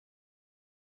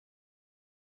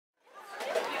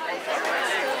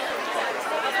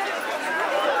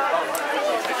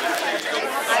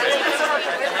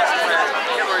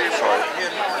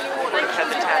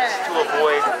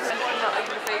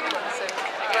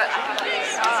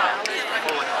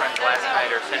last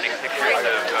night are sending pictures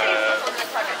of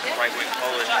right-wing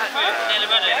Polish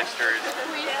ministers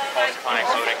falsifying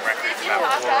voting records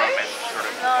about quorum and sort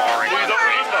of barring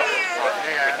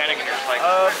pretending in your like.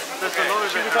 There's a lot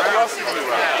of it around.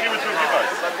 She was with you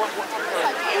guys.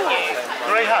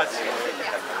 Grey hats.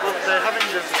 Well, they're having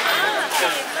the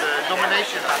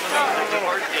nomination.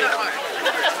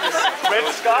 Red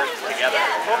scarf? Together.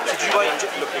 Did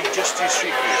you just do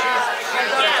street food?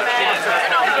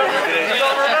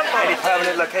 Any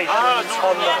permanent locations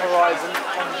on the horizon?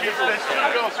 In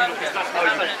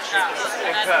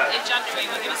January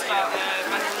we're going to start.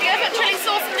 Do you have a chili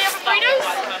sauce in the other burritos?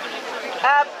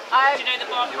 Do you know the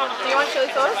bar? Do you want chili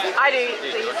sauce? I do,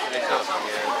 please.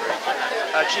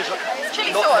 Chili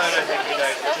sauce.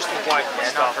 Just the white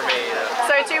stuff for me.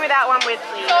 So 2 with that, 1 with,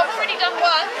 please. So I've already done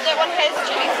one. That one has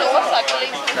chili sauce, I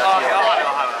believe.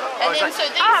 And then so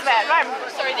these. Right.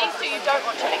 Sorry, these 2 you don't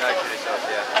want chili sauce. No chili sauce,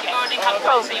 yeah. You already have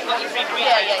one, so you've got your 3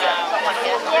 burritos.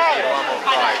 Yeah.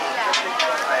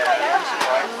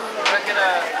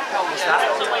 What's that?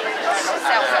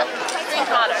 Salsa. Green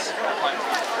tomato.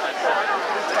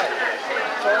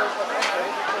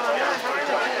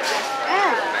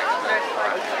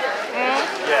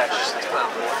 Yeah, just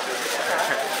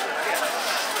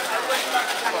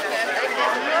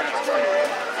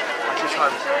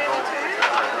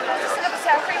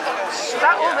Is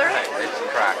that all there is? It's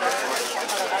cracked.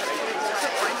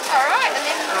 Alright, and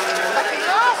then looking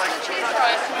last, the cheese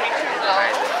fries. Thank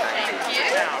you.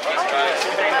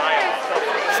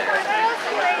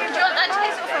 Do you want that chili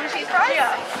sauce on the cheese fries?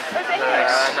 Yeah.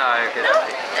 No, good.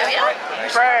 There we are.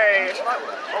 Bro,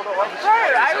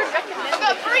 I would recommend. I've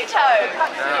got a burrito. I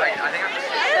think I'm just...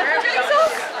 Chili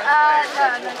sauce?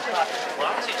 No.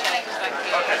 2 chilies, thank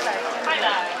you.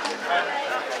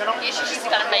 Yeah, she's just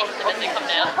kind of making them as they come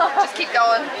down. Just keep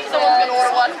going. Someone's going to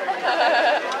order one.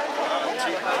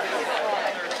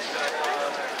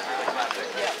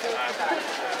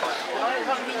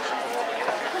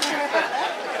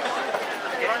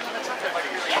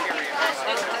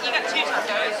 You got 2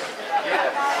 tacos.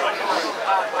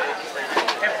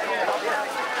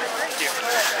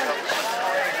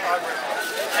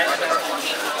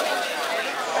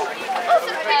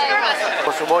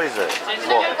 what is it?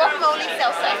 What? Guacamole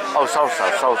salsa. Oh, salsa.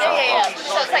 Yeah.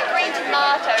 So it's like green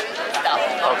tomatoes and stuff.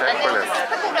 Okay, and then brilliant.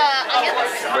 Pickled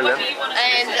onions. Brilliant.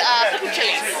 And pickled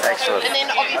chilies. Excellent. And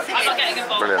then obviously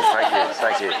Brilliant,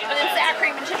 thank you. And then sour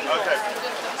cream and chili sauce.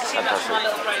 Fantastic.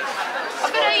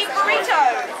 I've got a burrito.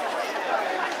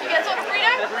 You guys want a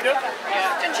burrito?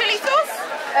 And chili sauce?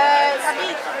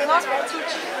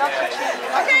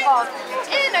 Okay.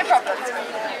 Yeah, no problem.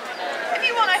 If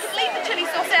you want, I can leave the chili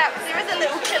sauce out because there is a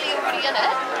little chili already in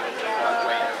it.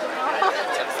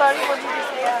 Sorry, what did you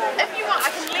say? If you want,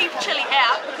 I can leave chili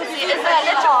out because there is a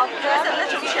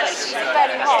little chili. It's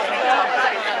very hot. So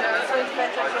it's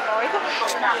better to avoid.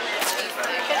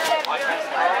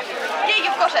 Yeah,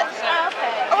 you've got it.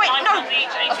 Okay. Oh wait, no. I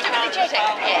was stupidly chatting.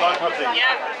 Yeah.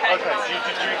 Yeah. Okay,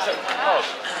 did you accept the card?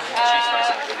 I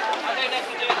don't know if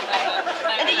we're doing that.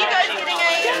 And are you guys getting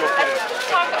a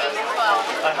taco as well?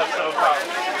 I have £7.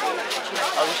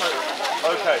 I was like,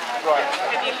 okay, right.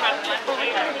 Have you had that?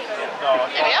 No,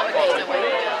 I There we can't.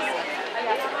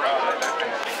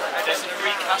 There's a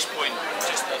free cash point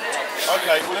just at the top.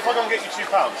 Okay, well if I go and get you £2.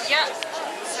 Yeah.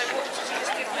 So what did you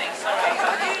just give me? Sorry.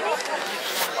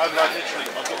 I'm like literally,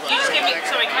 I've got You just give me,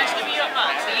 sorry, can I just give you up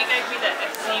that? So you gave me this,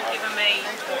 so you've given me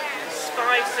 5,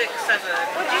 6, 7.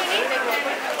 What do you need? 8.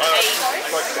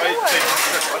 I thought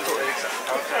they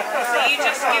accepted. So you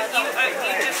just owe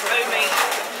me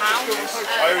pounds.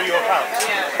 I owe you a £1.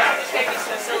 Yeah. Just gave me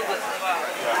some silvers as well.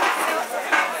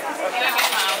 You owe me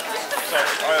pounds. So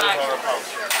I owe her a £1.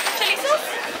 Chili sauce?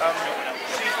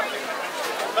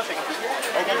 Nothing.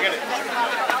 I'll go get it.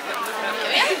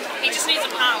 He just needs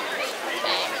a pound.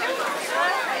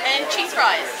 And cheese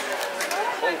fries.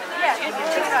 Yeah,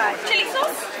 cheese fries. Chili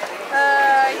sauce?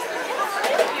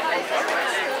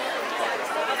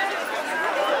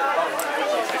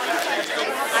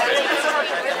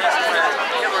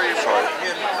 Sorry.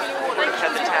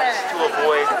 Had the tax to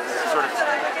avoid sort of,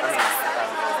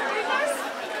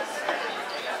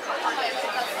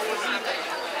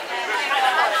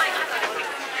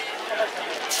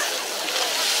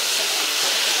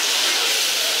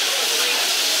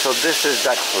 So this is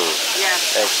jackfruit?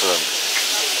 Yes. Excellent.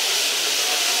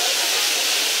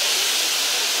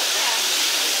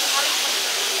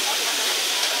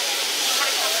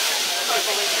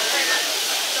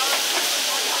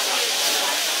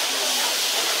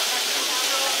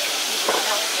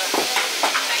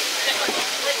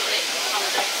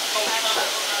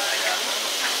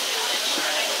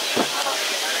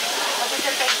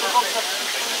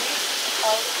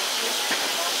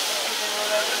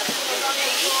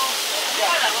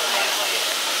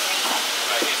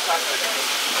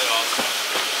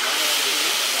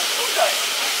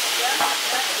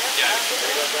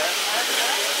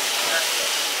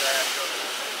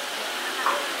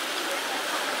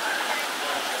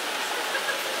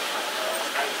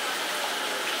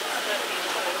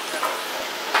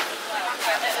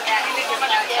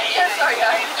 Sorry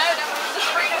guys. The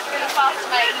burritos are really fast to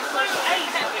make.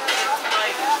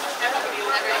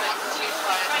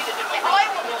 I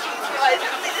want the cheese fries.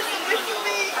 This is with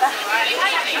me.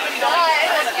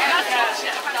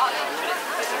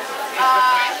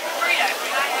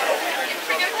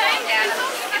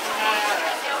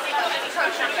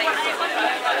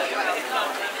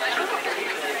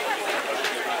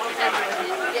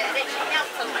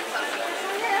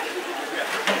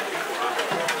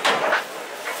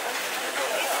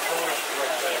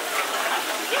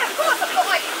 Yeah, of course, I've got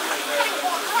like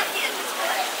one right here.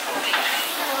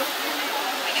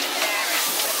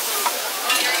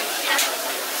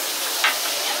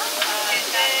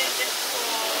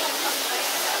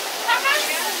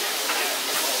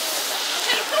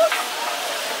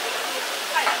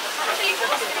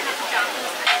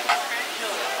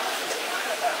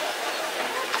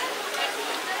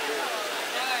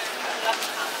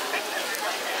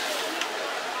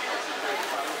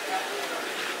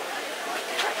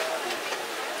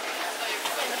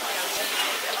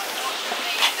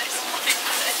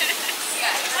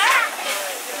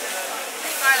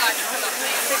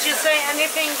 Did you say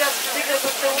anything that because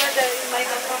of the weather it might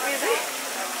not be busy?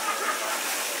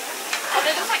 Oh,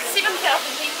 there's just like 7,000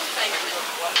 people staying.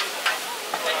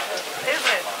 Is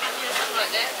it?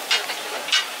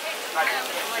 Like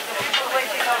the people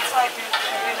waiting outside to be able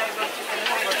to get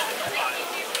over.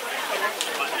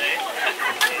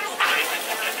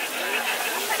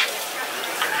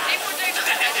 People do that.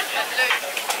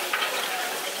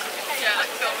 Yeah, like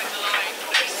filming the line.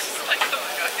 It's just like, oh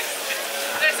my god.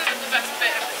 This isn't the best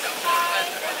bit of the film.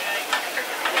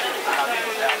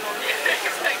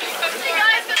 Hey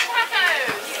guys, got tacos!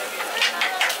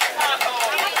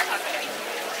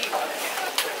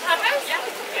 Tacos? Yeah. You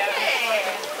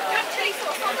have chili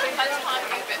sauce on them? By the time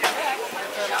you bit.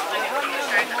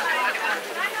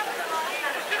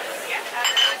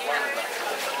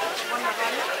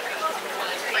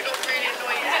 I got really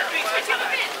annoyed.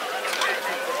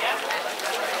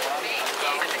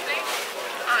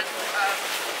 And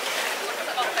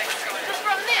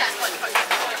from there, I got in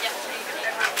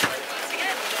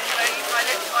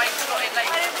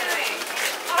late.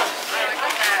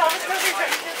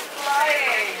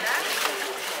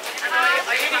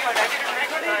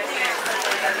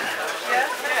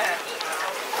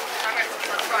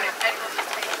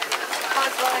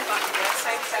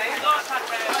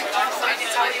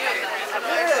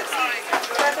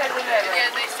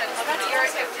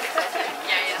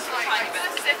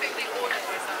 Specifically ordered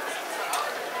myself.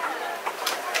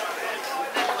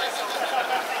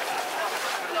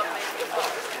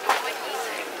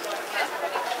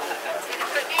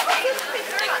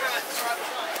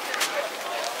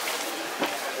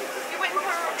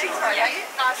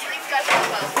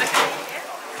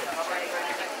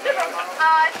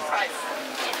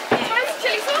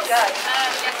 Chili sauce? Yeah?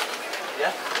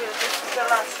 This is the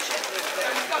last chip.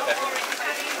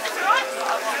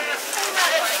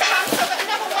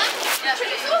 Another one?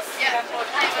 Chili sauce? Yeah.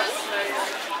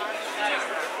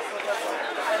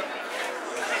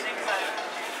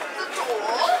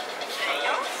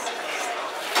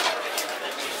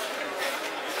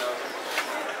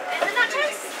 And the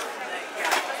nachos?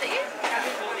 Is it you?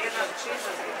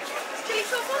 Chili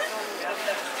sauce on it?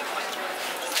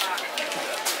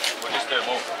 We'll just do them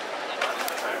all.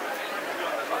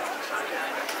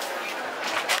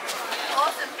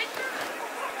 Awesome.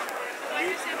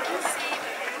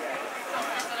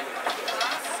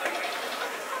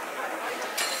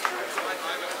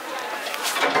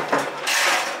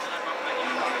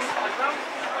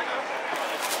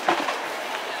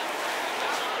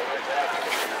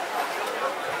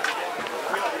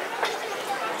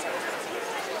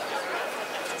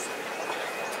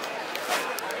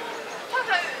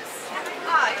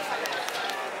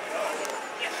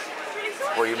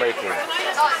 What are you making?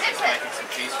 Oh, is it? Making some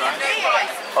cheese fries.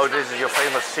 Oh, this is your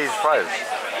famous cheese fries.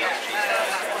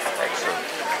 Excellent.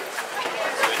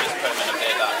 So we just put them in a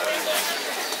beer batter and then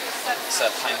it's a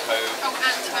panko,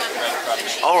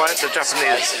 breadcrumbs, All right, the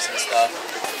Japanese spices and stuff.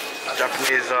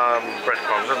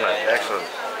 breadcrumbs, isn't it? Excellent.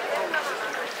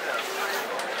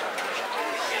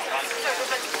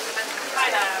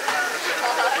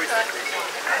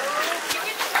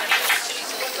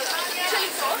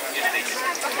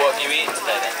 What have you eaten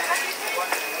today then?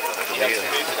 You had some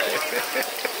food today?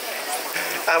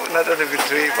 I haven't had anything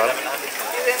to eat, man.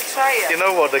 You didn't try it? You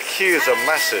know what? The queues are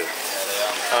massive.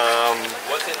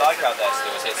 What's it like out there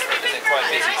still? Is it quite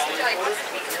busy still?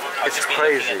 It's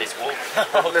crazy.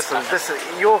 Listen,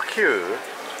 your queue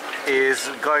is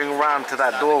going round to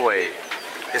that doorway.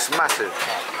 It's massive.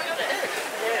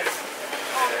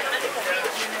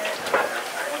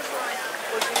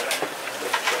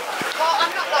 Well,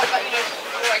 I'm not low, but you know,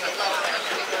 before I get low.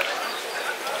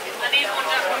 I need one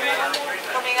Jackfruit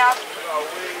coming up.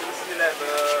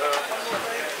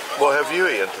 What have you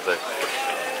eaten today?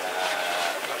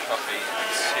 Coffee,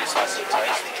 it's nice and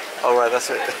tasty. Oh right, that's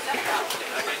it.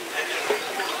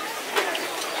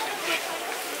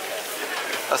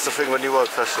 That's the thing when you work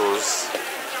festivals,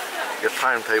 your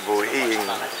timetable, eating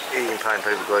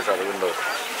timetable goes out the window.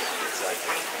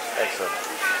 Excellent.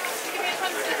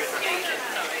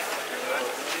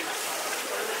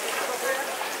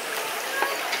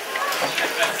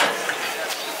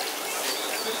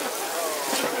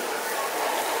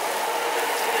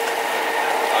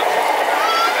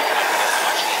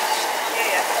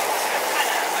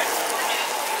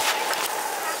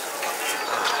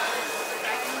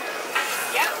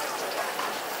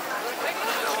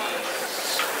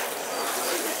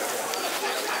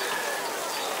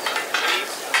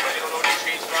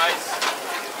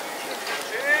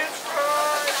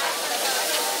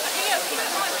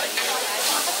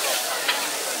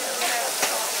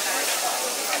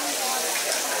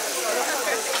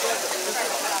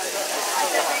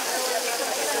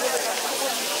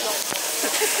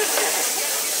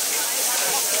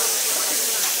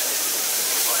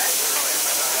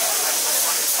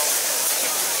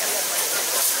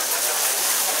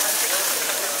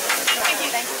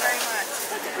 Thank you very much.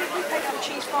 We paid for the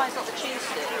cheese fries, not the cheese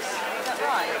sticks. Is that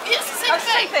right? It's the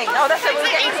same thing. Oh, that's it.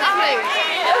 We're getting confused.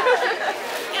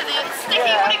 Yeah, the sticky,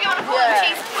 whatever you want to call them,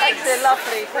 cheese twigs. Excellent,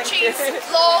 lovely. Thank you.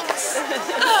 Cheese logs.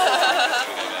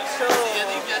 Cool.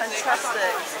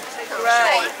 Fantastic.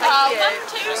 Great. Thank you.